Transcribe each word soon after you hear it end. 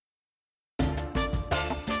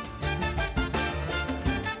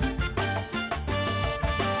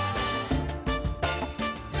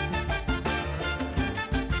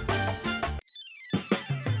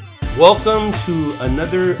Welcome to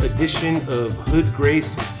another edition of Hood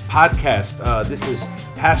Grace Podcast. This is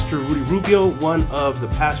Pastor Rudy Rubio, one of the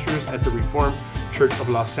pastors at the Reformed Church of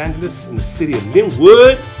Los Angeles in the city of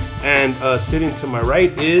Linwood. And sitting to my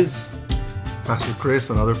right is... Pastor Chris,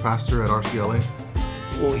 another pastor at RCLA.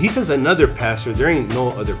 Well, he says another pastor. There ain't no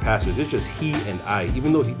other pastors. It's just he and I.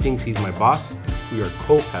 Even though he thinks he's my boss, we are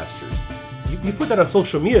co-pastors. You put that on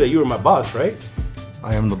social media that you were my boss, right?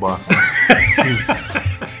 I am the boss.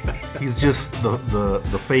 He's just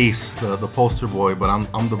the face, the poster boy, but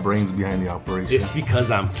I'm the brains behind the operation. It's because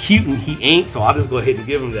I'm cute and he ain't, so I'll just go ahead and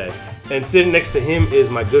give him that. And sitting next to him is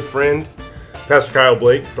my good friend, Pastor Kyle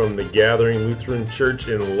Blake from the Gathering Lutheran Church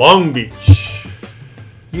in Long Beach.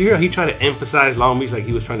 You hear how he tried to emphasize Long Beach like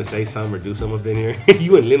he was trying to say something or do something up in here?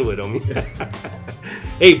 You in Linwood on me.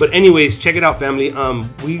 Hey, but anyways, check it out, family.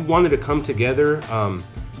 We wanted to come together.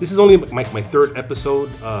 This is only my third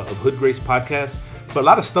episode of Hood Grace Podcast, but a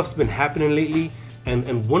lot of stuff's been happening lately.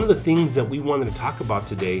 And one of the things that we wanted to talk about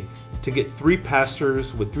today, to get three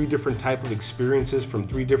pastors with three different type of experiences from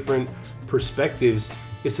three different perspectives,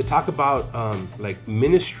 is to talk about like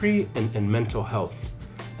ministry and mental health.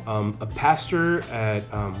 A pastor at,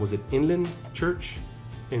 was it Inland Church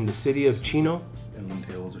in the city of Chino? Inland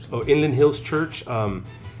Hills or something. Oh, Inland Hills Church. A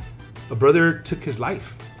brother took his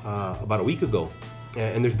life about a week ago.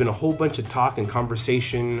 And there's been a whole bunch of talk and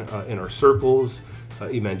conversation in our circles,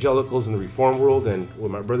 evangelicals in the Reform world, and with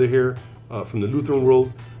my brother here from the Lutheran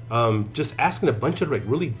world, just asking a bunch of like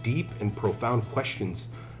really deep and profound questions.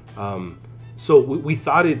 So we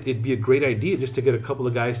thought it'd be a great idea just to get a couple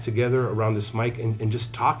of guys together around this mic and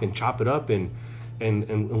just talk and chop it up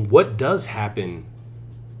and what does happen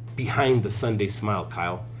behind the Sunday smile,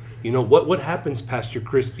 Kyle? You know, what happens, Pastor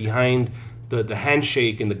Chris, behind the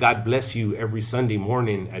handshake and the God bless you every Sunday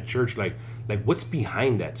morning at church? Like what's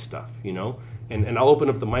behind that stuff, you know? And I'll open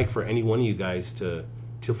up the mic for any one of you guys to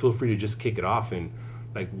feel free to just kick it off. And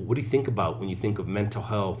like, what do you think about when you think of mental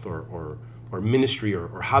health or ministry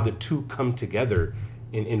or how the two come together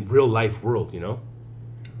in real life world, you know?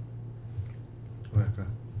 Go ahead.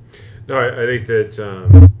 No, I think that,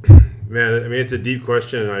 man, I mean, it's a deep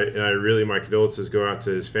question, and I really, my condolences go out to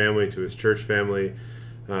his family, to his church family,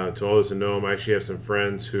 to all those who know him. I actually have some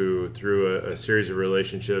friends who, through a series of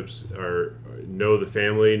relationships, know the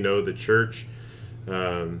family, know the church.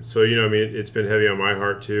 So, you know, I mean, it's been heavy on my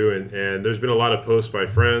heart too, and there's been a lot of posts by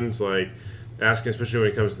friends, like, asking, especially when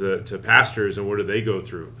it comes to pastors and what do they go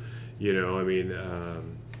through, you know. I mean,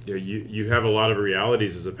 you know, you have a lot of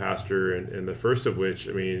realities as a pastor, and the first of which,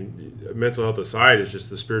 I mean, mental health aside, is just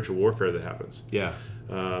the spiritual warfare that happens. Yeah.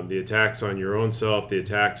 The attacks on your own self, the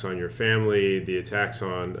attacks on your family, the attacks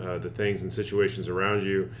on the things and situations around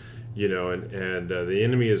you, you know, and the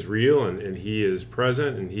enemy is real, and he is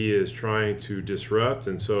present, and he is trying to disrupt.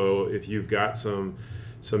 And so if you've got some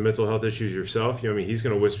mental health issues yourself, you know, I mean, he's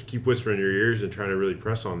going to keep whispering in your ears and trying to really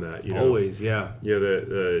press on that, you know. Always, yeah. You know,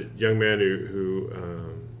 the young man who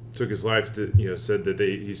took his life, you know, said that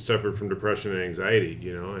he suffered from depression and anxiety,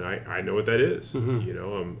 you know, and I know what that is. Mm-hmm. You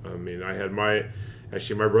know, I mean, I had my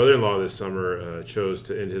brother-in-law this summer chose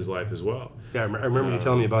to end his life as well. Yeah, I remember you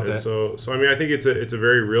telling me about that. So I mean, I think it's a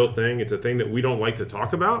very real thing. It's a thing that we don't like to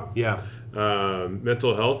talk about. Yeah.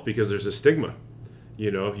 Mental health, because there's a stigma. You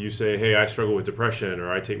know, if you say, "Hey, I struggle with depression,"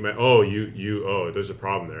 or "I take there's a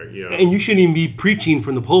problem there." You know, and you shouldn't even be preaching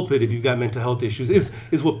from the pulpit if you've got mental health issues.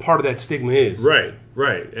 Is what part of that stigma is.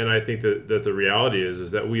 Right. And I think that the reality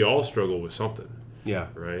is that we all struggle with something. Yeah.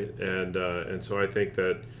 Right. And so I think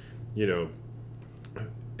that, you know,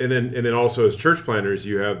 and then also as church planners,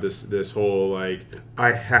 you have this whole like,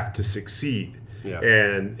 I have to succeed. Yeah.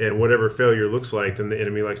 And whatever failure looks like, then the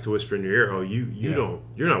enemy likes to whisper in your ear, "Oh,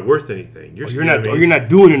 you're not worth anything. You're not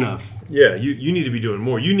doing enough." Yeah, you need to be doing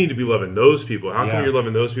more. You need to be loving those people. How come you're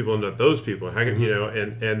loving those people and not those people? How can, you know?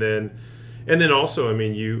 And then also, I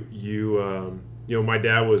mean, you know, my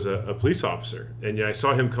dad was a police officer, and I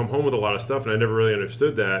saw him come home with a lot of stuff, and I never really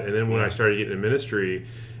understood that. And then when I started getting in ministry,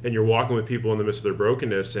 and you're walking with people in the midst of their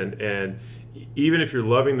brokenness, and even if you're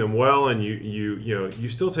loving them well, and you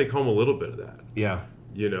still take home a little bit of that. Yeah.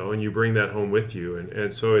 You know, and you bring that home with you.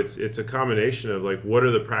 And so it's a combination of like, what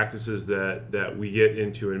are the practices that we get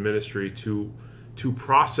into in ministry to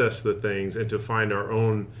process the things and to find our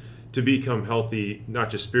own, to become healthy, not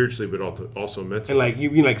just spiritually, but also mentally. And like, you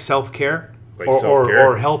mean like self-care? Like self-care.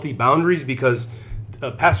 Or healthy boundaries? Because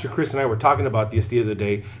Pastor Chris and I were talking about this the other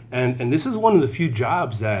day, and this is one of the few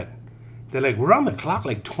jobs that like we're on the clock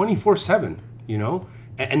like 24/7, you know,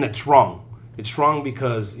 and that's wrong. It's wrong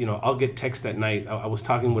because, you know, I'll get texts at night. I was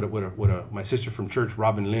talking with my sister from church,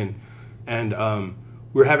 Robin Lynn, and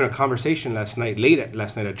we were having a conversation last night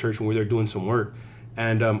at church when we were there doing some work,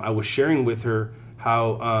 and I was sharing with her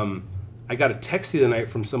how I got a text the other night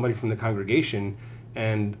from somebody from the congregation,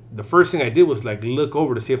 and the first thing I did was like look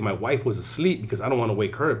over to see if my wife was asleep, because I don't want to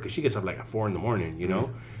wake her up, because she gets up like at 4 a.m, you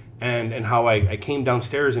know. And how I came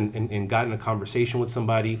downstairs and got in a conversation with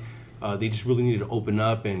somebody. They just really needed to open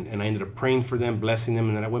up, and I ended up praying for them, blessing them,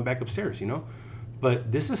 and then I went back upstairs, you know.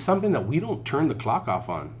 But this is something that we don't turn the clock off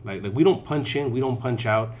on. Like we don't punch in, we don't punch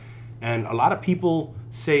out. And a lot of people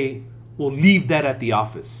say, well, leave that at the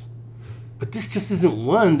office. But this just isn't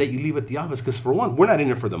one that you leave at the office, because for one, we're not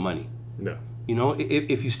in it for the money. No. You know,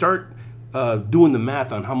 if you start doing the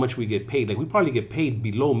math on how much we get paid, like we probably get paid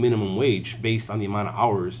below minimum wage based on the amount of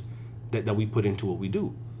hours that we put into what we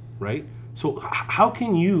do, right? So how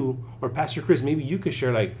can you, or Pastor Chris, maybe you could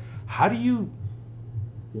share, like, how do you,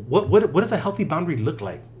 what does a healthy boundary look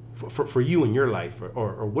like for you in your life?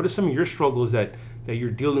 Or what are some of your struggles that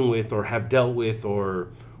you're dealing with or have dealt with,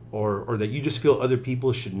 or that you just feel other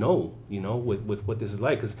people should know, you know, with what this is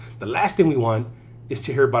like? Because the last thing we want is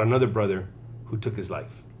to hear about another brother who took his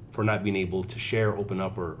life for not being able to share, open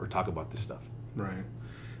up, or talk about this stuff. Right.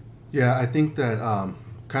 Yeah, I think that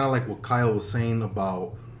kind of like what Kyle was saying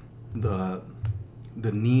about the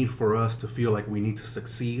need for us to feel like we need to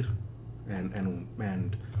succeed,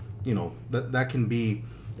 and you know that can be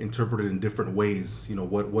interpreted in different ways. You know,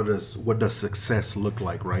 what does success look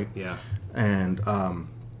like, right? Yeah. And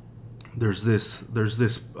there's this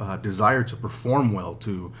desire to perform well,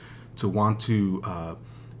 to want to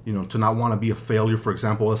you know, to not want to be a failure. For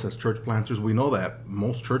example, us as church planters, we know that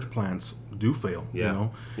most church plants do fail. Yeah. You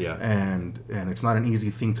know. Yeah. And it's not an easy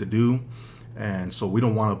thing to do, and so we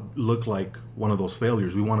don't want to look like one of those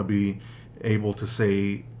failures. We want to be able to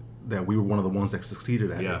say that we were one of the ones that succeeded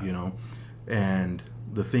at it. You know. And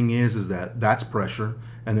the thing is that that's pressure,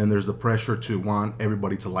 and then there's the pressure to want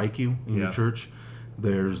everybody to like you in your church.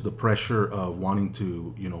 There's the pressure of wanting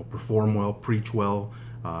to, you know, perform well, preach well.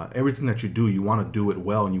 Everything that you do, you want to do it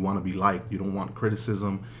well, and you want to be liked. You don't want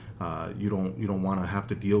criticism. You don't want to have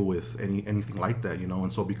to deal with anything like that, you know.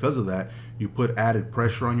 And so because of that, you put added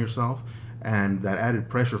pressure on yourself, and that added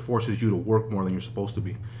pressure forces you to work more than you're supposed to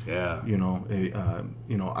be. Yeah. You know,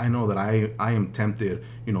 I know that I am tempted.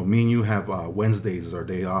 You know, me and you have Wednesdays as our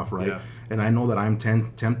day off, right? Yeah. And I know that I'm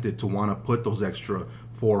tempted to want to put those extra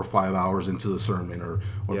 4 or 5 hours into the sermon, or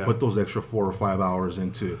put those extra 4 or 5 hours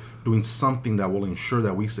into doing something that will ensure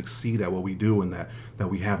that we succeed at what we do, and that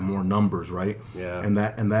we have more numbers, right? Yeah. And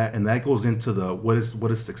that goes into the what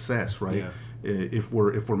is success, right? Yeah. If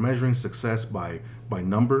we're measuring success by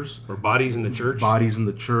numbers, or bodies in the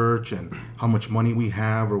church, and how much money we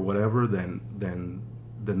have or whatever, then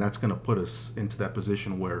that's going to put us into that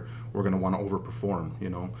position where we're going to want to overperform,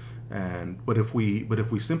 you know. But if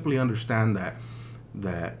we simply understand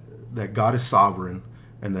that God is sovereign,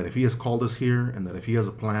 and that if He has called us here, and that if He has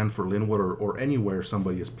a plan for Linwood or anywhere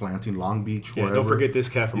somebody is planting, Long Beach, wherever. Don't forget this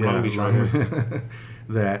cat from Long Beach right here.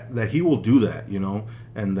 that He will do that, you know,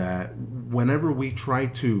 and that whenever we try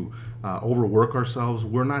to overwork ourselves,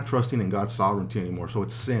 we're not trusting in God's sovereignty anymore. So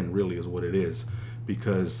it's sin, really, is what it is,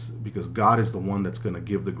 because God is the one that's going to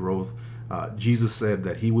give the growth. Jesus said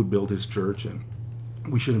that He would build His church, and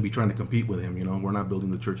we shouldn't be trying to compete with Him. You know, we're not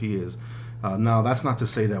building the church He is. Now, that's not to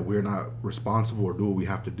say that we're not responsible or do what we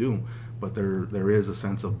have to do, but there is a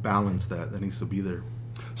sense of balance that needs to be there.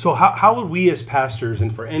 So how would we as pastors,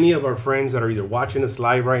 and for any of our friends that are either watching us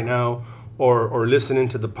live right now or listening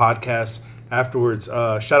to the podcast afterwards,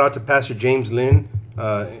 shout out to Pastor James Lim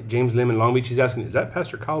in Long Beach. He's asking, is that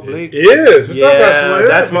Pastor Kyle Blake? It is. What's up, Pastor Blake?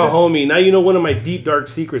 That's my homie. Now you know one of my deep, dark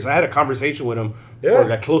secrets. I had a conversation with him for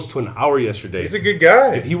like close to an hour yesterday. He's a good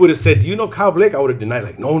guy. If he would have said, do you know Kyle Blake? I would have denied,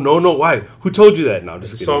 like, no, why? Who told you that? No, I'm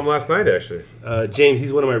just kidding. I saw him last night, actually. James,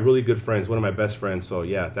 he's one of my really good friends, one of my best friends. So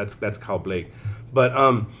yeah, that's Kyle Blake. But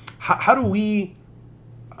how do we,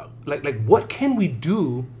 like what can we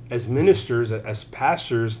do as ministers, as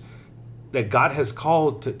pastors, that God has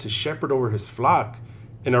called to shepherd over His flock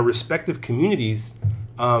in our respective communities,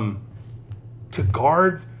 to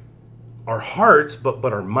guard our hearts, but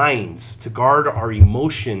our minds, to guard our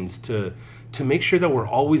emotions, to make sure that we're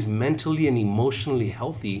always mentally and emotionally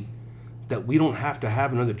healthy, that we don't have to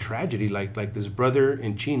have another tragedy like this brother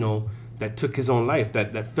in Chino that took his own life,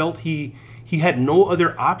 that felt he had no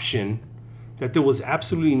other option, that there was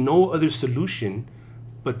absolutely no other solution,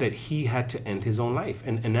 but that he had to end his own life.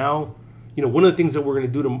 And now, you know, one of the things that we're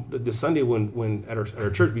going to do this Sunday when at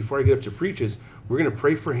our church, before I get up to preach, is we're going to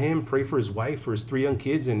pray for him, pray for his wife, for his 3 young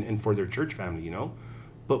kids, and for their church family, you know.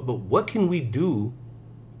 But what can we do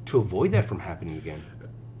to avoid that from happening again?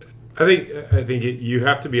 I think you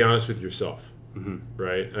have to be honest with yourself.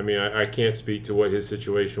 right? I mean, I can't speak to what his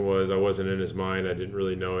situation was. I wasn't in his mind. I didn't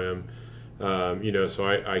really know him. So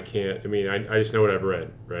I can't. I mean, I just know what I've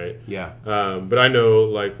read, right? Yeah. But I know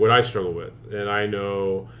like what I struggle with, and I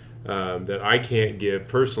know that I can't give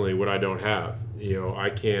personally what I don't have. I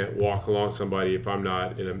can't walk along somebody if I'm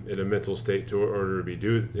not in a mental state in order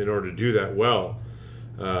to do that well.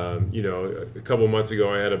 A couple months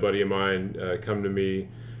ago, I had a buddy of mine come to me,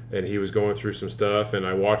 and he was going through some stuff, and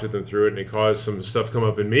I walked with him through it, and it caused some stuff come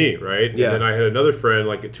up in me, right? Yeah. And then I had another friend,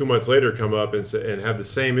 like 2 months later, come up and have the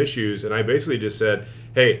same issues, and I basically just said,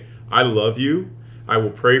 "Hey, I love you. I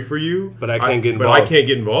will pray for you, but I can't get involved. But I can't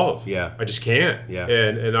get involved. Yeah, I just can't. Yeah,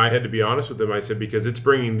 and I had to be honest with him. I said because it's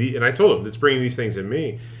bringing and I told him it's bringing these things in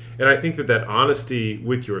me, and I think that honesty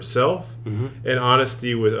with yourself and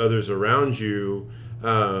honesty with others around you,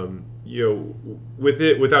 with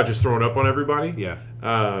it without just throwing up on everybody,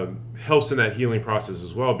 helps in that healing process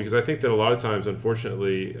as well. Because I think that a lot of times,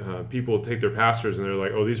 unfortunately, people take their pastors and they're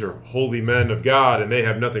like, "Oh, these are holy men of God, and they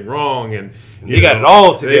have nothing wrong, and they got it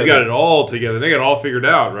all together. They've got it all together. They got it all figured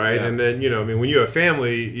out, right?" Yeah. And then when you have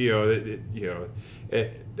family,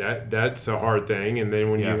 that's a hard thing. And then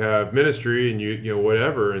when you have ministry and you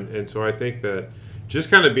whatever, and so I think that just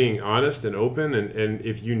kind of being honest and open, and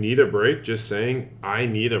if you need a break, just saying, "I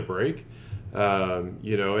need a break." And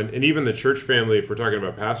even the church family, if we're talking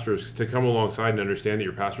about pastors, to come alongside and understand that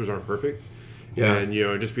your pastors aren't perfect, and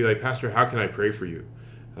just be like, "Pastor, how can I pray for you?"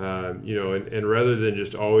 And rather than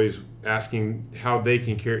just always asking how they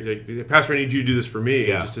can carry, like, "Pastor, I need you to do this for me,"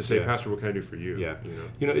 just to say, "Pastor, what can I do for you?" Yeah,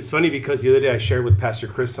 it's funny because the other day I shared with Pastor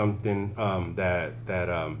Chris something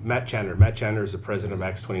that Matt Chandler is the president of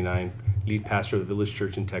Acts 29, lead pastor of the Village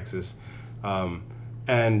Church in Texas,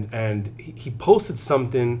 and he posted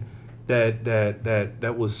something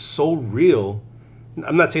that was so real.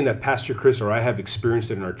 I'm not saying that Pastor Chris or I have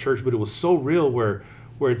experienced it in our church, but it was so real where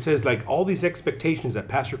it says like all these expectations that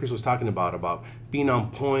Pastor Chris was talking about being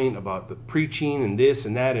on point, about the preaching and this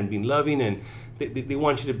and that and being loving, and they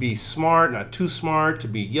want you to be smart, not too smart, to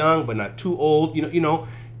be young but not too old,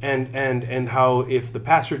 and how if the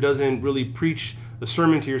pastor doesn't really preach the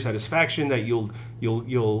sermon to your satisfaction, that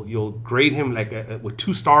you'll grade him like with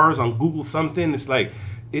 2 stars on Google something. It's like,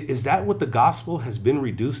 is that what the gospel has been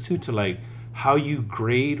reduced to like how you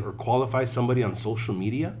grade or qualify somebody on social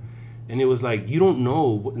media? And it was like, you don't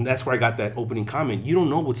know, and that's where I got that opening comment. You don't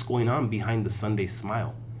know what's going on behind the Sunday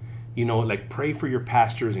smile. Like pray for your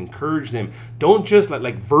pastors, encourage them. Don't just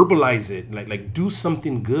like verbalize it. Like do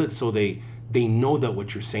something good so they know that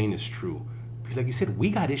what you're saying is true. Because like you said, we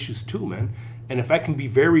got issues too, man. And if I can be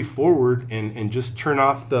very forward and just turn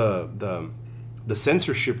off the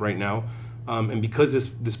censorship right now, and because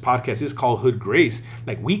this podcast is called Hood Grace,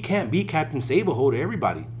 like we can't be Captain Sable-Ho to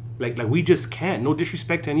everybody. Like we just can't. No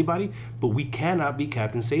disrespect to anybody, but we cannot be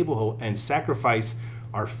Captain Sable-Ho and sacrifice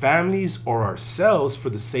our families or ourselves for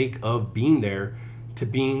the sake of being there, to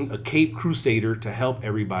being a Cape Crusader to help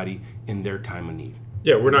everybody in their time of need.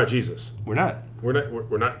 Yeah, we're not Jesus. We're not.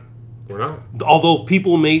 We're not. Although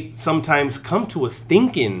people may sometimes come to us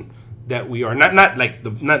thinking that we are not like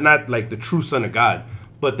the true Son of God,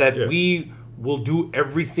 but that we will do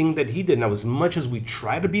everything that He did. Now, as much as we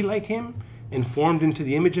try to be like Him and formed into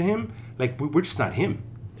the image of Him, like we're just not Him.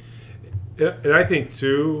 And I think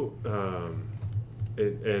too,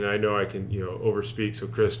 and I know I can overspeak. So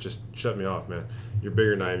Chris, just shut me off, man. You're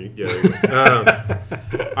bigger than I am.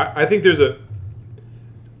 I think there's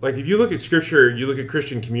like if you look at Scripture, you look at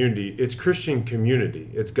Christian community. It's Christian community.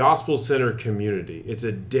 It's gospel-centered community. It's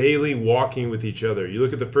a daily walking with each other. You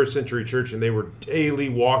look at the first century church, and they were daily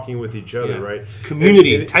walking with each other, right?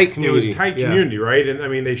 Community, tight community. It was tight community, right? And I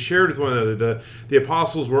mean, they shared with one another. The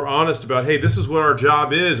apostles were honest about, hey, this is what our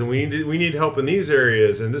job is, and we need help in these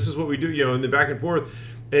areas, and this is what we do, and the back and forth.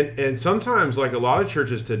 And sometimes, like a lot of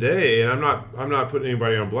churches today, and I'm not putting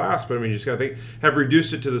anybody on blast, but I mean, you just gotta think, have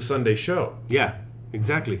reduced it to the Sunday show. Yeah.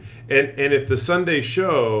 Exactly. And if the Sunday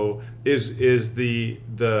show is the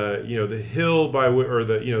hill by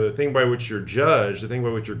the thing by which you're judged, the thing by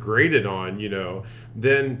which you're graded on,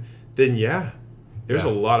 then there's a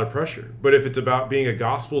lot of pressure. But if it's about being a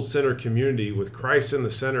gospel-centered community with Christ in the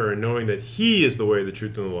center and knowing that He is the way, the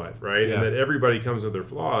truth, and the life, right? Yeah. And that everybody comes with their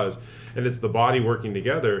flaws, and it's the body working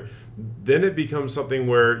together, then it becomes something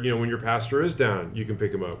where when your pastor is down, you can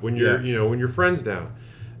pick him up. When you're when your friend's down.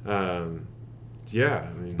 I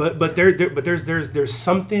mean, but there's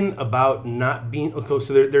something about not being okay.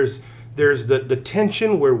 So there's the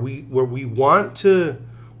tension where we want to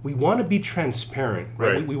be transparent,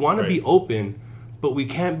 right? We want to be open, but we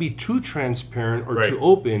can't be too transparent or too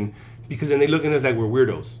open, because then they look at us like we're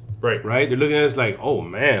weirdos, right? They're looking at us like, oh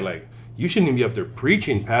man, like you shouldn't even be up there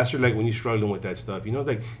preaching, Pastor, like when you're struggling with that stuff. You know, it's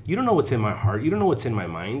like, you don't know what's in my heart. You don't know what's in my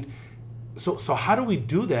mind. So how do we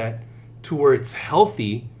do that to where it's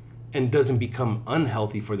healthy and doesn't become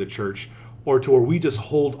unhealthy for the church, or to where we just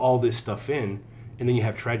hold all this stuff in and then you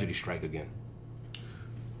have tragedy strike again?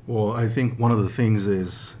 Well, I think one of the things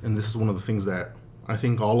is, and this is one of the things that I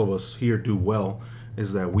think all of us here do well,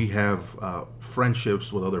 is that we have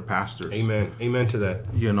friendships with other pastors. Amen. Amen to that.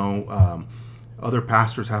 You know, other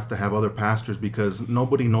pastors have to have other pastors, because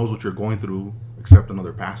nobody knows what you're going through except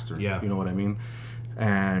another pastor. Yeah. You know what I mean?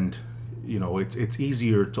 And, you know, it's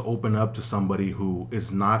easier to open up to somebody who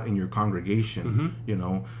is not in your congregation, you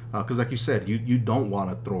know, because like you said, you don't want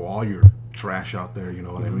to throw all your trash out there, you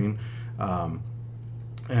know what I mean?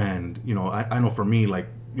 And, you know, I know for me, like,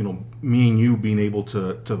 you know, me and you being able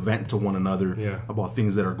to vent to one another about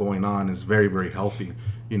things that are going on is very, very healthy,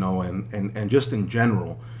 you know, and just in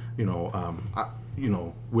general, you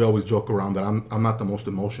know, we always joke around that I'm not the most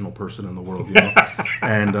emotional person in the world, you know,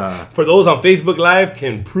 and for those on Facebook Live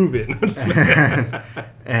can prove it.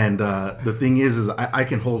 and the thing is I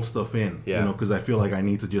can hold stuff in, you know, because I feel like I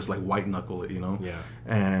need to just like white knuckle it, you know,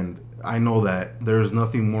 and I know that there's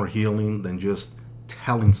nothing more healing than just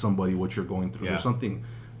telling somebody what you're going through. There's something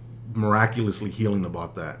miraculously healing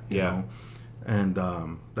about that, you know, and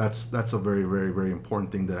that's a very, very, very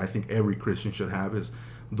important thing that I think every Christian should have, is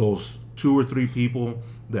those 2 or 3 people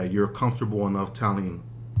that you're comfortable enough telling,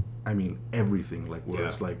 I mean, everything, like where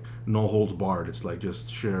it's like no holds barred. It's like just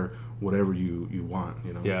share whatever you want,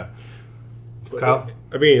 you know. Yeah. Kyle?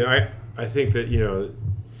 I mean, I think that, you know,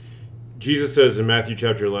 Jesus says in Matthew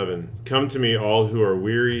chapter 11, "Come to me, all who are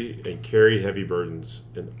weary and carry heavy burdens,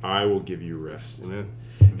 and I will give you rest." Amen.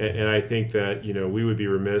 And I think that, you know, we would be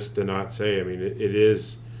remiss to not say, I mean, it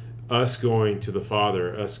is us going to the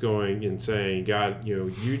Father, us going and saying, God, you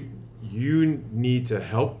know, you need to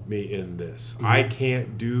help me in this. I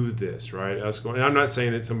can't do this, right? Us going, and I'm not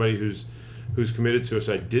saying that somebody who's committed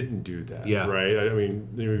suicide didn't do that, right? I mean,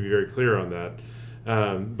 let me be very clear on that.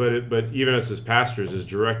 But even us as pastors is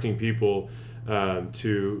directing people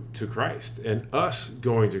to Christ, and us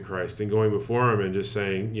going to Christ and going before Him and just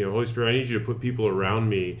saying, you know, Holy Spirit, I need you to put people around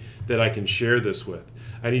me that I can share this with.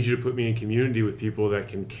 I need you to put me in community with people that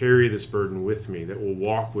can carry this burden with me, that will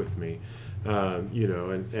walk with me, you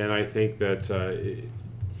know. And I think that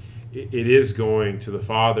it is going to the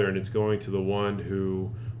Father, and it's going to the one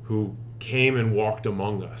who came and walked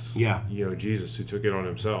among us. Yeah. You know, Jesus, who took it on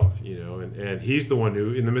Himself, you know, and He's the one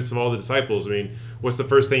who, in the midst of all the disciples, I mean, what's the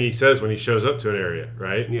first thing He says when He shows up to an area,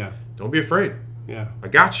 right? Yeah. Don't be afraid. Yeah. I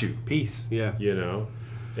got you. Peace. Yeah. You know,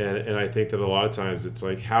 and I think that a lot of times it's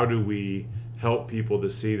like, how do we help people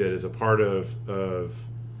to see that as a part of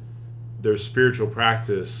their spiritual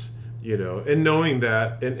practice, you know, and knowing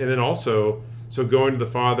that, and then also, so going to the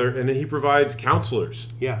Father, and then He provides counselors.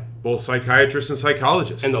 Yeah. Both psychiatrists and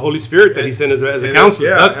psychologists. And the Holy Spirit that He sent as a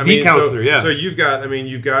counselor. Counselor, So you've got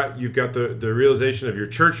the realization of your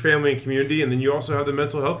church family and community, and then you also have the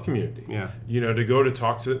mental health community. Yeah. You know, to go to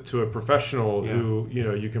talk to a professional who, you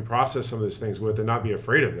know, you can process some of those things with and not be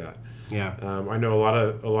afraid of that. Yeah. I know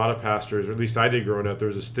a lot of pastors, or at least I did growing up, there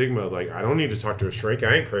was a stigma like, I don't need to talk to a shrink,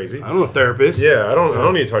 I ain't crazy. I'm a therapist. Yeah, I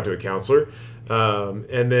don't need to talk to a counselor.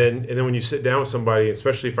 And then when you sit down with somebody,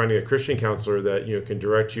 especially finding a Christian counselor that, you know, can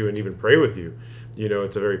direct you and even pray with you, you know,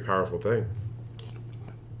 it's a very powerful thing.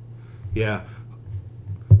 Yeah.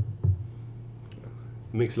 It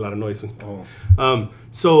makes a lot of noise. Oh.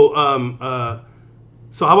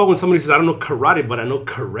 So how about when somebody says, I don't know karate, but I know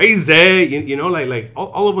crazy? You know, like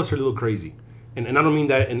all of us are a little crazy. And I don't mean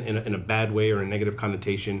that in a bad way or a negative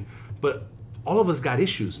connotation, but all of us got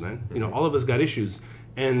issues, man. You know, all of us got issues.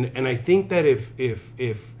 And I think that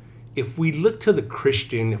if we look to the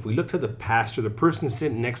Christian, if we look to the pastor, the person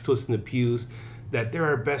sitting next to us in the pews, that they're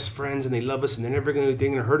our best friends and they love us and they're never going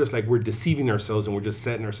to hurt us, like we're deceiving ourselves and we're just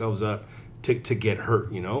setting ourselves up to get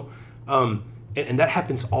hurt, you know? And that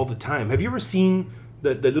happens all the time. Have you ever seen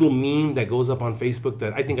the little meme that goes up on Facebook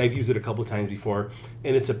that I think I've used it a couple times before,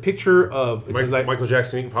 and it's a picture of it says like Michael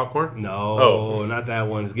Jackson eating popcorn? No, not that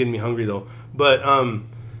one. It's getting me hungry though.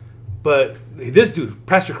 But this dude,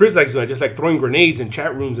 Pastor Chris, likes doing just like throwing grenades in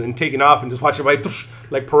chat rooms and taking off and just watching everybody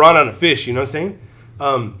like piranha on a fish. You know what I'm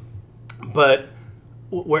saying? But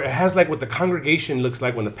where it has like what the congregation looks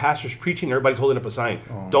like when the pastor's preaching, everybody's holding up a sign.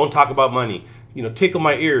 Don't talk about money. You know, tickle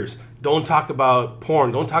my ears. Don't talk about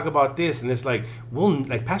porn. Don't talk about this. And it's like,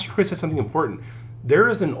 like Pastor Chris said something important. There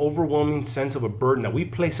is an overwhelming sense of a burden that we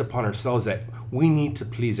place upon ourselves that we need to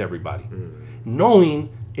please everybody, knowing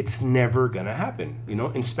it's never gonna happen. You know,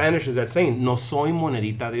 in Spanish, there's that saying, "No soy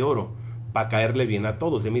monedita de oro." pa caerle bien a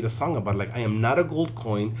todos. They made a song about like, I am not a gold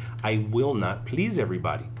coin. I will not please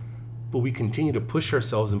everybody. But we continue to push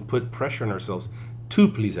ourselves and put pressure on ourselves to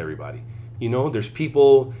please everybody. You know, there's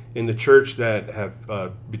people in the church that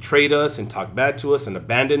have betrayed us and talked bad to us and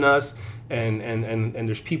abandoned us. And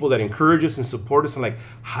there's people that encourage us and support us. And like,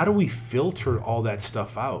 how do we filter all that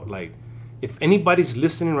stuff out? Like, if anybody's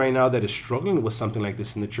listening right now that is struggling with something like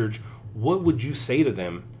this in the church, what would you say to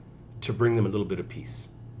them to bring them a little bit of peace?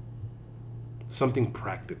 Something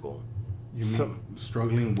practical. You mean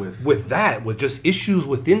struggling with that, with just issues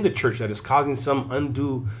within the church that is causing some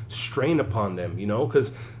undue strain upon them, you know?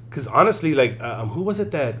 Because honestly, like, who was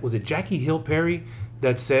it that, was it Jackie Hill Perry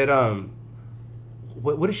that said,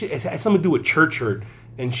 what did she, it had something to do with church hurt,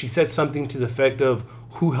 and she said something to the effect of,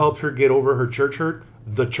 who helped her get over her church hurt?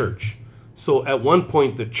 The church. So at one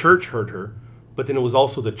point, the church hurt her, but then it was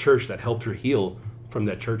also the church that helped her heal from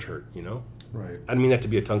that church hurt, you know? Right. I didn't mean that to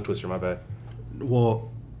be a tongue twister, my bad. Well,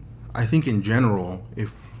 I think in general,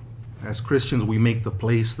 if as Christians we make the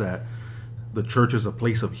place that the church is a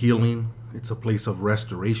place of healing, it's a place of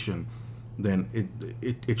restoration, then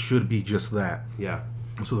it should be just that. Yeah.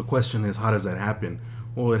 So the question is, how does that happen?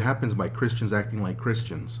 Well, it happens by Christians acting like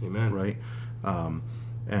Christians. Amen. Right?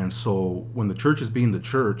 And so when the church is being the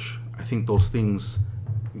church, I think those things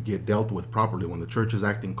get dealt with properly. When the church is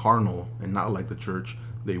acting carnal and not like the church,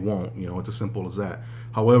 they won't. You know, it's as simple as that.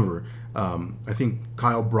 However, I think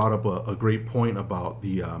Kyle brought up a great point about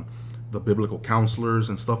the biblical counselors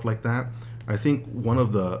and stuff like that. I think one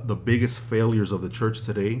of the biggest failures of the church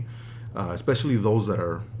today, especially those that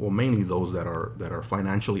are, well, mainly those that are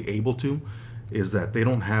financially able to, is that they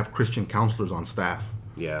don't have Christian counselors on staff.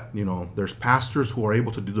 Yeah. You know, there's pastors who are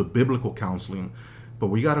able to do the biblical counseling, but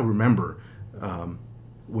we got to remember,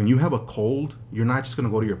 when you have a cold, you're not just going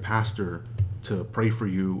to go to your pastor to pray for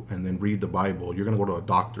you and then read the Bible. You're going to go to a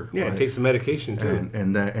doctor. Yeah, right? Take some medication too.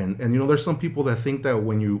 And you know, there's some people that think that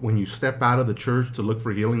when you step out of the church to look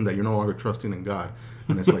for healing, that you're no longer trusting in God.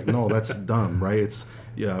 And it's like, no, that's dumb, right? It's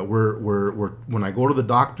we're when I go to the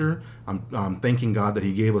doctor, I'm thanking God that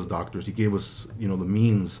He gave us doctors. He gave us, you know, the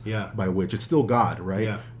means by which it's still God, right?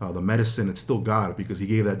 Yeah. The medicine, it's still God, because He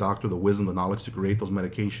gave that doctor the wisdom, the knowledge to create those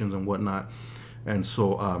medications and whatnot. And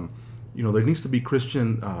so, you know, there needs to be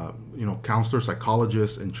Christian, you know, counselors,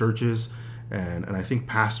 psychologists in churches, and I think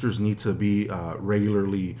pastors need to be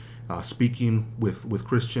regularly speaking with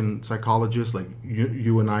Christian psychologists, like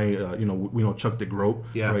you and I. You know, we know Chuck DeGroat,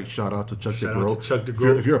 right? Shout out to Chuck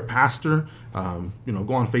DeGroat. If you're a pastor, you know,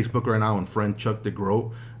 go on Facebook right now and friend Chuck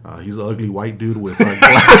DeGroat. He's an ugly white dude with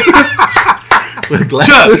glasses. With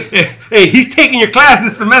glasses. Chuck, hey, he's taking your class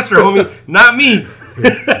this semester, homie, not me.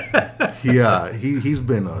 He's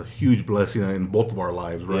been a huge blessing in both of our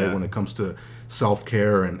lives, right? When it comes to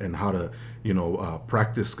self-care and how to, you know,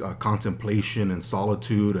 practice contemplation and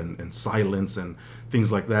solitude and silence and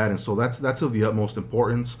things like that. And so that's of the utmost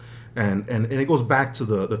importance. And it goes back to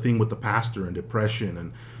the thing with the pastor and depression.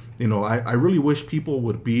 And, you know, I really wish people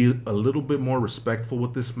would be a little bit more respectful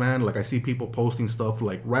with this man. Like, I see people posting stuff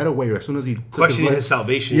like right away, as soon as he took questioning his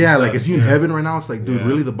salvation. Yeah, like, is he in heaven right now? It's like, dude,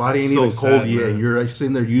 really, the body ain't even cold yet, and you're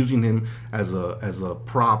sitting there using him as a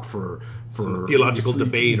prop for theological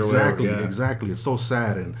debate or whatever. Exactly. It's so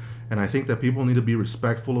sad, and I think that people need to be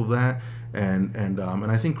respectful of that, and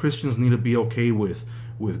I think Christians need to be okay with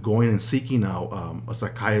going and seeking out a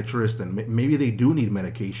psychiatrist, and maybe they do need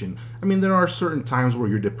medication. I mean, there are certain times where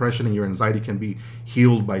your depression and your anxiety can be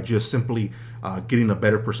healed by just simply getting a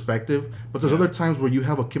better perspective. But there's other times where you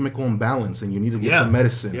have a chemical imbalance and you need to get some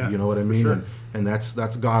medicine. You know what I mean? Sure. And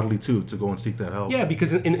that's godly too, to go and seek that help. Yeah,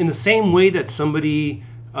 because in the same way that somebody,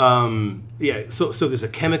 so there's a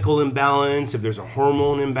chemical imbalance, if there's a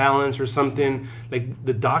hormone imbalance or something, like,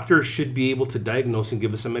 the doctor should be able to diagnose and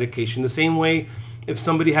give us some medication. The same way, if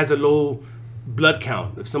somebody has a low blood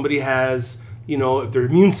count, if somebody has, you know, if their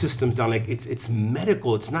immune system's down, like, it's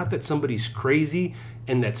medical. It's not that somebody's crazy,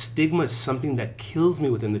 and that stigma is something that kills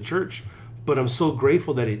me within the church. But I'm so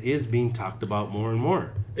grateful that it is being talked about more and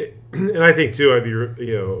more. And I think too, I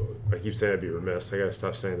keep saying I'd be remiss. I gotta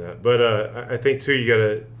stop saying that. But I think too, you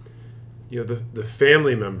gotta, you know, the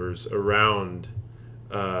family members around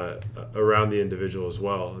the individual as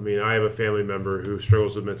well. I mean, I have a family member who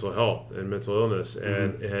struggles with mental health and mental illness,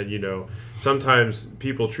 and you know, sometimes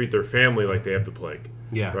people treat their family like they have the plague.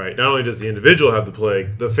 Yeah. Right. Not only does the individual have the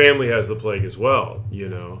plague, the family has the plague as well. You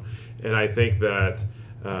know, and I think that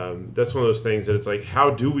that's one of those things that it's like,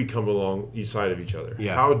 how do we come along each side of each other?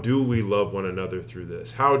 Yeah. How do we love one another through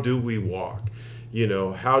this? How do we walk? You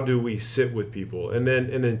know, how do we sit with people? And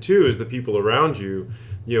then too, is the people around you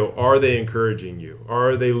are they encouraging you?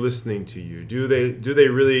 Are they listening to you? Do they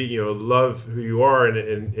really love who you are?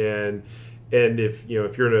 And if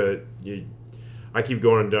if you're in I keep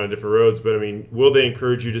going down different roads, but I mean, will they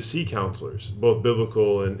encourage you to see counselors, both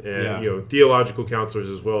biblical and theological counselors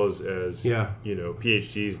as well as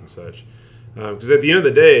PhDs and such? Because at the end of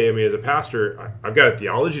the day, I mean, as a pastor, I've got a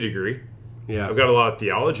theology degree. Yeah, I've got a lot of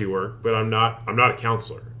theology work, but I'm not a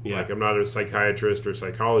counselor. Yeah. Like I'm not a psychiatrist or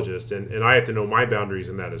psychologist, and I have to know my boundaries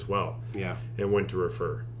in that as well. Yeah, and when to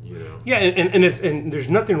refer. Yeah, and there's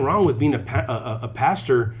nothing wrong with being a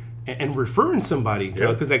pastor and referring somebody,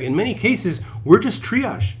 because like in many cases we're just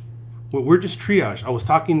triage. We're just triage. I was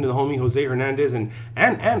talking to the homie Jose Hernandez and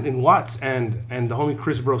Watts and the homie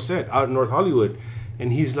Chris Brosette out in North Hollywood,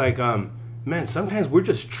 and he's like, man, sometimes we're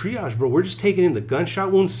just triage, bro. We're just taking in the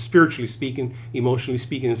gunshot wounds, spiritually speaking, emotionally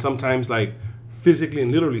speaking, and sometimes like physically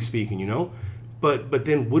and literally speaking, But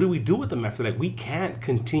then what do we do with them after that? We can't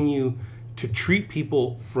continue to treat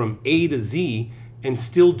people from A to Z and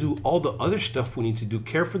still do all the other stuff we need to do.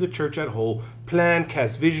 Care for the church at whole, plan,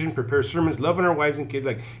 cast vision, prepare sermons, loving our wives and kids.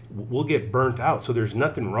 Like, we'll get burnt out. So there's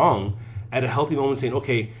nothing wrong at a healthy moment saying,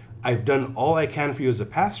 okay, I've done all I can for you as a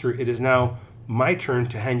pastor. It is now my turn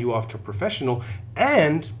to hand you off to a professional.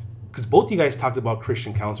 And because both you guys talked about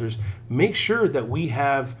Christian counselors, make sure that we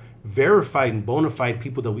have verified and bona fide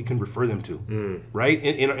people that we can refer them to, right?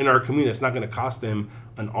 In our community, that's not going to cost them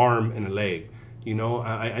an arm and a leg.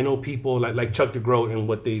 I know people like Chuck DeGroat and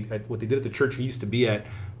what they did at the church he used to be at,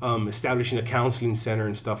 establishing a counseling center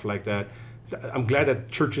and stuff like that. I'm glad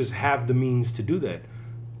that churches have the means to do that.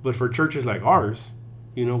 But for churches like ours,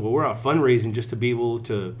 where we're out fundraising just to be able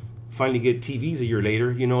to finally get TVs a year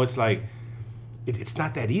later, it's like, it's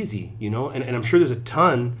not that easy, and I'm sure there's a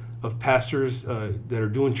ton of pastors that are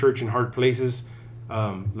doing church in hard places,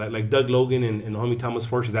 like Doug Logan and the homie Thomas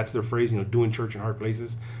Forster, that's their phrase, doing church in hard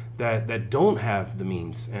places, that don't have the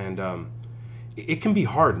means. And it can be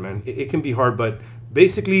hard, man. It can be hard, but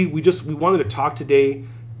basically we wanted to talk today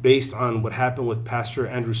based on what happened with Pastor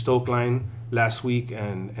Andrew Stokeline last week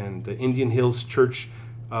and the Indian Hills Church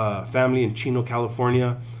family in Chino,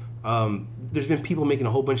 California. There's been people making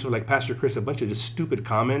a whole bunch of, like Pastor Chris, a bunch of just stupid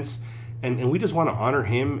comments. And we just want to honor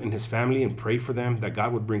him and his family and pray for them, that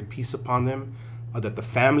God would bring peace upon them, that the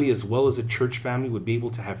family as well as the church family would be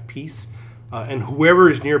able to have peace. And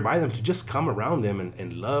whoever is nearby them to just come around them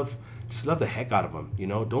and love the heck out of them.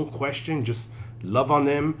 Don't question, just love on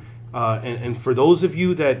them. And for those of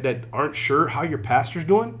you that aren't sure how your pastor's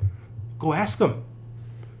doing, go ask them.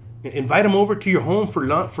 Invite them over to your home for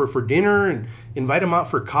lunch, for dinner, and invite them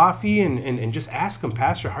out for coffee and just ask them,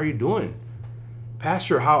 Pastor, how are you doing?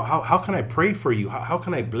 Pastor, how can I pray for you? How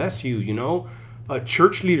can I bless you?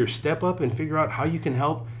 Church leaders, step up and figure out how you can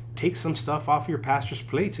help take some stuff off your pastor's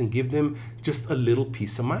plates and give them just a little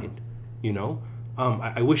peace of mind.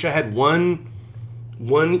 I wish I had one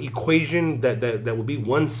equation that would be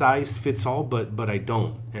one size fits all, but I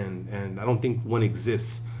don't, and I don't think one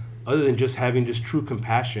exists other than just having just true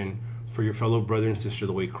compassion for your fellow brother and sister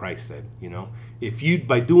the way Christ said. If you,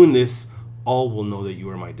 by doing this, all will know that you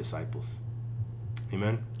are my disciples.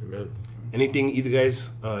 Amen. Amen. Anything either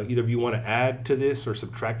of you want to add to this or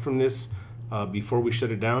subtract from this before we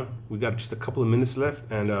shut it down? We've got just a couple of minutes left,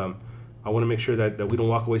 and I want to make sure that we don't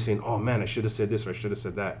walk away saying, oh man, I should have said this or I should have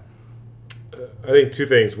said that. I think two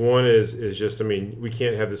things. One is just, we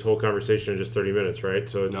can't have this whole conversation in just 30 minutes, right?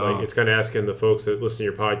 So it's it's kind of asking the folks that listen to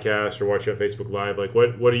your podcast or watch you on Facebook Live, like,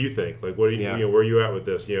 what do you think? Like, what do you, where are you at with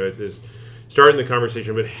this? Is starting the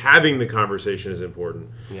conversation, but having the conversation is important.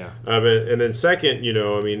 Yeah. And then second,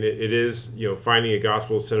 it is, finding a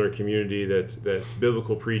gospel-centered community that's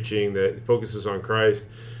biblical preaching, that focuses on Christ,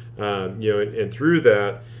 and through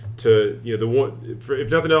that, to the one,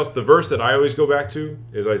 if nothing else, the verse that I always go back to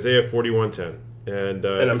is Isaiah 41:10. And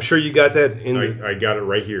I'm sure you got that I got it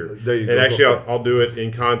right here. There you go. And actually, I'll do it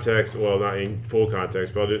in context. Well, not in full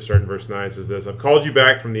context, but I'll do it starting in verse 9. It says this: I've called you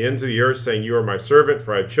back from the ends of the earth, saying, you are my servant,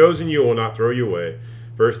 for I have chosen you and will not throw you away.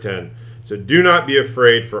 Verse 10. So do not be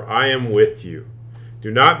afraid, for I am with you.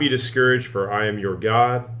 Do not be discouraged, for I am your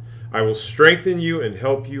God. I will strengthen you and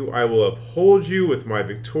help you. I will uphold you with my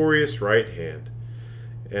victorious right hand.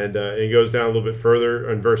 And it goes down a little bit further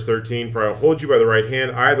in verse 13. For I will hold you by the right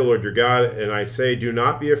hand, I, the Lord your God, and I say, do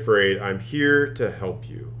not be afraid. I'm here to help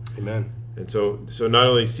you. Amen. And so not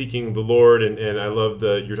only seeking the Lord, and I love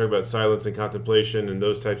you're talking about silence and contemplation and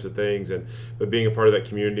those types of things, but being a part of that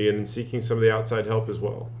community and then seeking some of the outside help as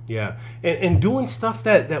well. Yeah, and doing stuff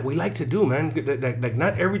that we like to do, man. Like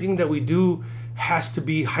not everything that we do has to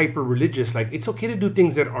be hyper religious. Like it's okay to do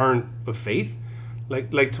things that aren't of faith.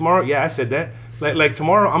 Like tomorrow, yeah, I said that. Like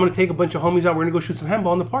tomorrow, I'm gonna take a bunch of homies out. We're gonna go shoot some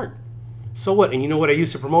handball in the park. So what? And you know what I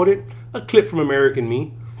used to promote it? A clip from American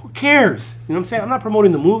Me. Who cares? You know what I'm saying? I'm not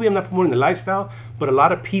promoting the movie. I'm not promoting the lifestyle. But a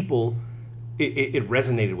lot of people, it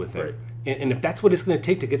resonated with them. Right. And if that's what it's gonna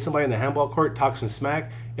take to get somebody in the handball court, talk some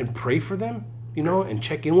smack, and pray for them, you know, and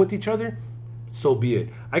check in with each other, so be it.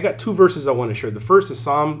 I got 2 verses I want to share. The first is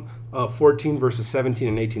Psalm 14, verses 17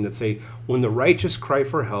 and 18 that say, when the righteous cry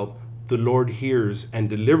for help, the Lord hears and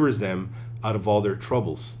delivers them out of all their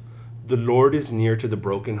troubles. The Lord is near to the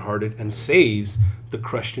brokenhearted and saves the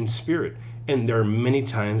crushed in spirit. And there are many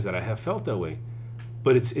times that I have felt that way.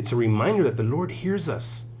 But it's a reminder that the Lord hears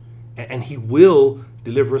us. And He will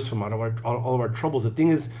deliver us from all of our troubles. The thing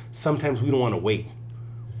is, sometimes we don't want to wait.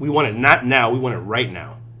 We want it not now, we want it right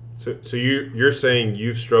now. So you're saying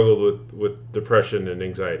you've struggled with depression and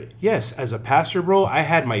anxiety? Yes, as a pastor, bro, I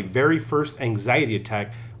had my very first anxiety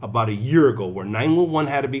attack about a year ago where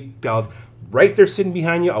 911 had to be dialed right there sitting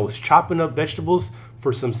behind you. I was chopping up vegetables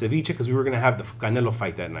for some ceviche because we were going to have the Canelo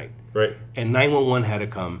fight that night. Right. And 911 had to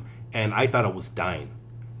come, and I thought I was dying.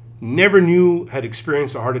 Never had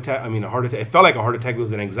experienced a heart attack. A heart attack. It felt like a heart attack. It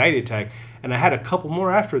was an anxiety attack. And I had a couple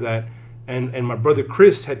more after that. And my brother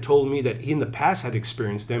Chris had told me that he in the past had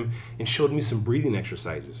experienced them and showed me some breathing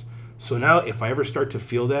exercises. So now if I ever start to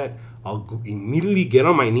feel that, I'll immediately get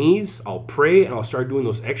on my knees, I'll pray, and I'll start doing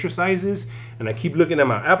those exercises. And I keep looking at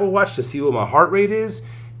my Apple Watch to see what my heart rate is.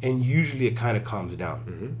 And usually it kind of calms down.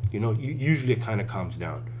 Mm-hmm. You know, usually it kind of calms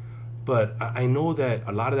down. But I know that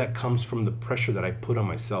a lot of that comes from the pressure that I put on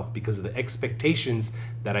myself because of the expectations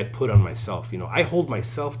that I put on myself. You know, I hold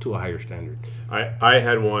myself to a higher standard. I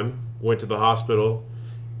had one, went to the hospital,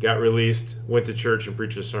 got released, went to church and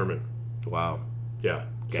preached a sermon. Wow. Yeah.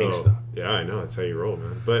 Gangsta. So, yeah, I know. That's how you roll,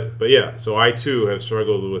 man. But yeah, so I too have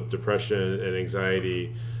struggled with depression and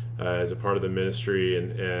anxiety as a part of the ministry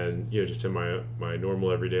and you know, just in my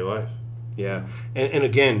normal everyday life. Yeah. And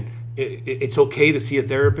again, it's okay to see a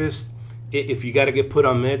therapist if you got to get put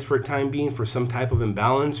on meds for a time being for some type of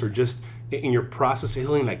imbalance or just in your process of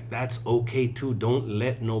healing. Like, that's okay too. Don't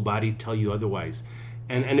let nobody tell you otherwise.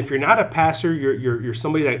 And if you're not a pastor, you're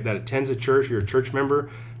somebody that attends a church, you're a church member,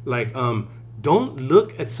 like don't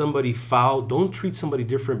look at somebody foul. Don't treat somebody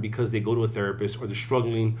different because they go to a therapist or they're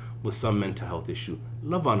struggling with some mental health issue.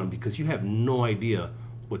 Love on them because you have no idea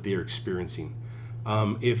what they're experiencing.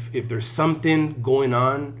 If there's something going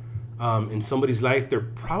on in somebody's life, they're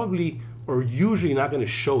probably or usually not going to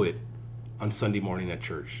show it on Sunday morning at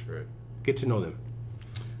church. Right. Get to know them.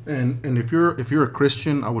 And if you're a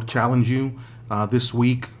Christian, I would challenge you this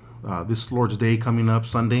week, this Lord's Day coming up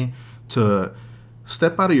Sunday, to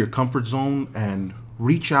step out of your comfort zone and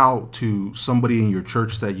reach out to somebody in your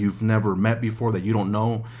church that you've never met before, that you don't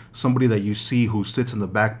know, somebody that you see who sits in the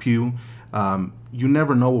back pew. You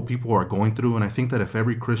never know what people are going through, and I think that if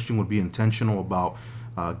every Christian would be intentional about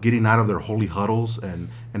getting out of their holy huddles and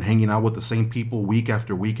hanging out with the same people week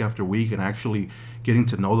after week after week and actually getting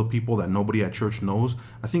to know the people that nobody at church knows,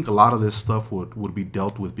 I think a lot of this stuff would be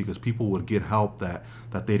dealt with because people would get help that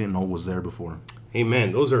they didn't know was there before.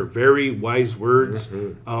 Amen. Those are very wise words.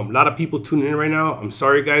 Mm-hmm. A lot of people tuning in right now. I'm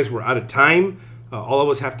sorry, guys. We're out of time. All of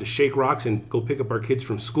us have to shake rocks and go pick up our kids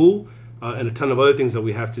from school and a ton of other things that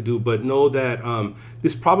we have to do. But know that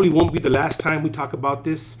this probably won't be the last time we talk about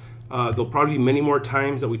this. There'll probably be many more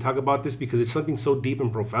times that we talk about this because it's something so deep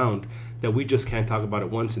and profound that we just can't talk about it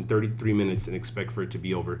once in 33 minutes and expect for it to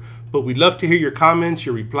be over. But we'd love to hear your comments,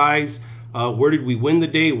 your replies. Where did we win the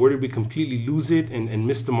day? Where did we completely lose it and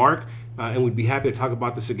miss the mark? And we'd be happy to talk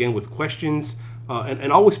about this again with questions.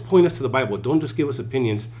 And always point us to the Bible. Don't just give us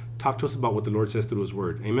opinions. Talk to us about what the Lord says through His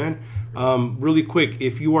Word. Amen? Really quick,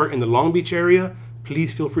 if you are in the Long Beach area,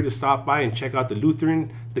 please feel free to stop by and check out the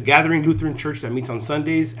Gathering Lutheran Church that meets on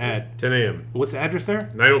Sundays at 10 a.m. What's the address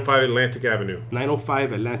there? 905 Atlantic Avenue.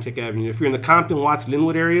 905 Atlantic Avenue. If you're in the Compton, Watts,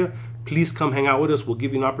 Linwood area, please come hang out with us. We'll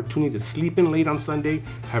give you an opportunity to sleep in late on Sunday,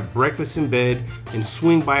 have breakfast in bed, and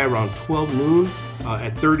swing by around 12 noon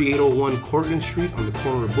at 3801 Cortlandt Street on the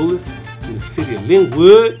corner of Bullis in the city of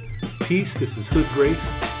Linwood. Peace. This is Hood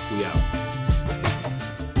Grace. We out.